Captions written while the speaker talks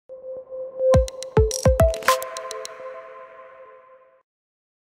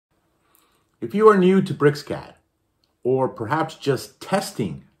If you are new to BricsCAD, or perhaps just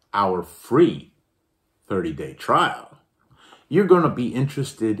testing our free 30-day trial, you're going to be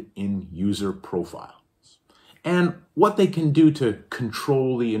interested in user profiles and what they can do to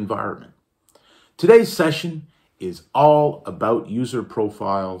control the environment. Today's session is all about user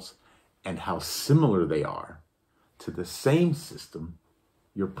profiles and how similar they are to the same system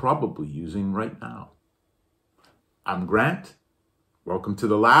you're probably using right now. I'm Grant. Welcome to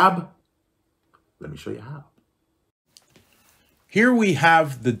the lab. Let me show you how. Here we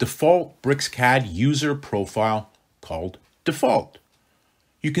have the default BricsCAD user profile called Default.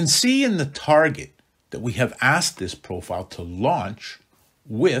 You can see in the target that we have asked this profile to launch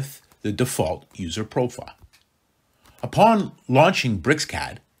with the default user profile. Upon launching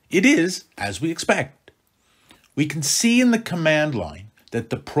BricsCAD, it is as we expect. We can see in the command line that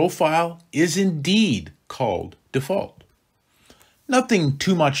the profile is indeed called Default. Nothing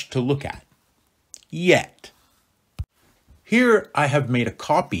too much to look at yet. Here I have made a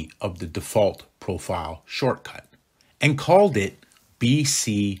copy of the default profile shortcut and called it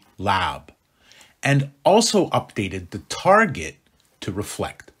BC Lab, and also updated the target to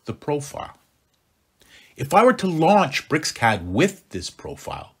reflect the profile. If I were to launch BricsCAD with this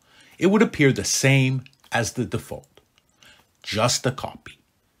profile, it would appear the same as the default, just a copy.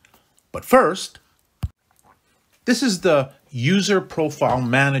 But first, this is the user profile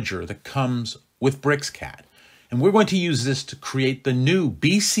manager that comes with BricsCAD. And we're going to use this to create the new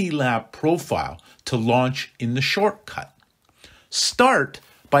BC Lab profile to launch in the shortcut. Start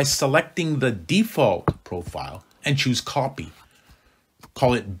by selecting the default profile and choose Copy.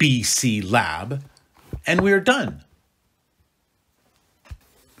 Call it BC Lab, and we are done.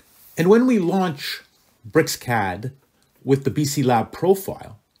 And when we launch BricsCAD with the BC Lab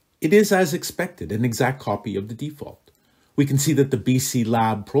profile, it is as expected, an exact copy of the default. We can see that the BC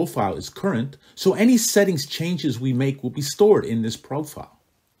Lab profile is current, so any settings changes we make will be stored in this profile.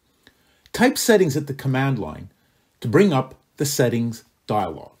 Type settings at the command line to bring up the settings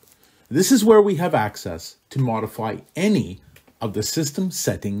dialog. This is where we have access to modify any of the system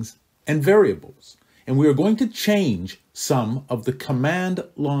settings and variables, and we are going to change some of the command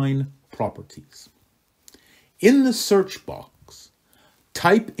line properties. In the search box,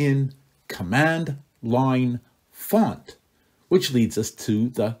 type in command line font, which leads us to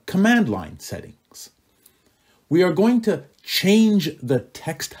the command line settings. We are going to change the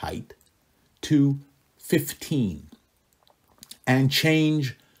text height to 15 and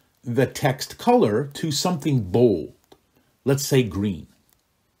change the text color to something bold. Let's say green.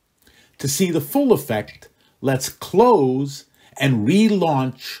 To see the full effect, let's close and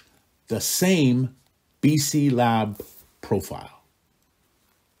relaunch the same BC Lab profile.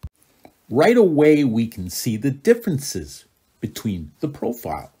 Right away, we can see the differences between the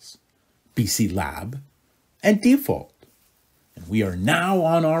profiles, BC Lab and Default. And we are now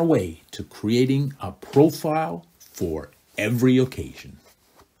on our way to creating a profile for every occasion.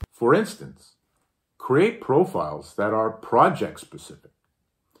 For instance, create profiles that are project specific.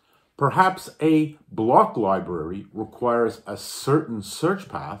 Perhaps a block library requires a certain search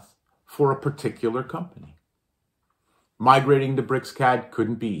path for a particular company. Migrating to BricsCAD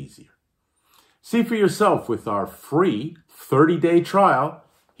couldn't be easier. See for yourself with our free 30-day trial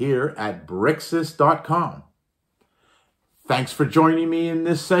here at Bricsys.com. Thanks for joining me in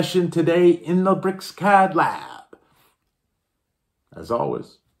this session today in the BricsCAD lab. As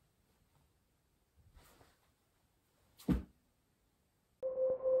always,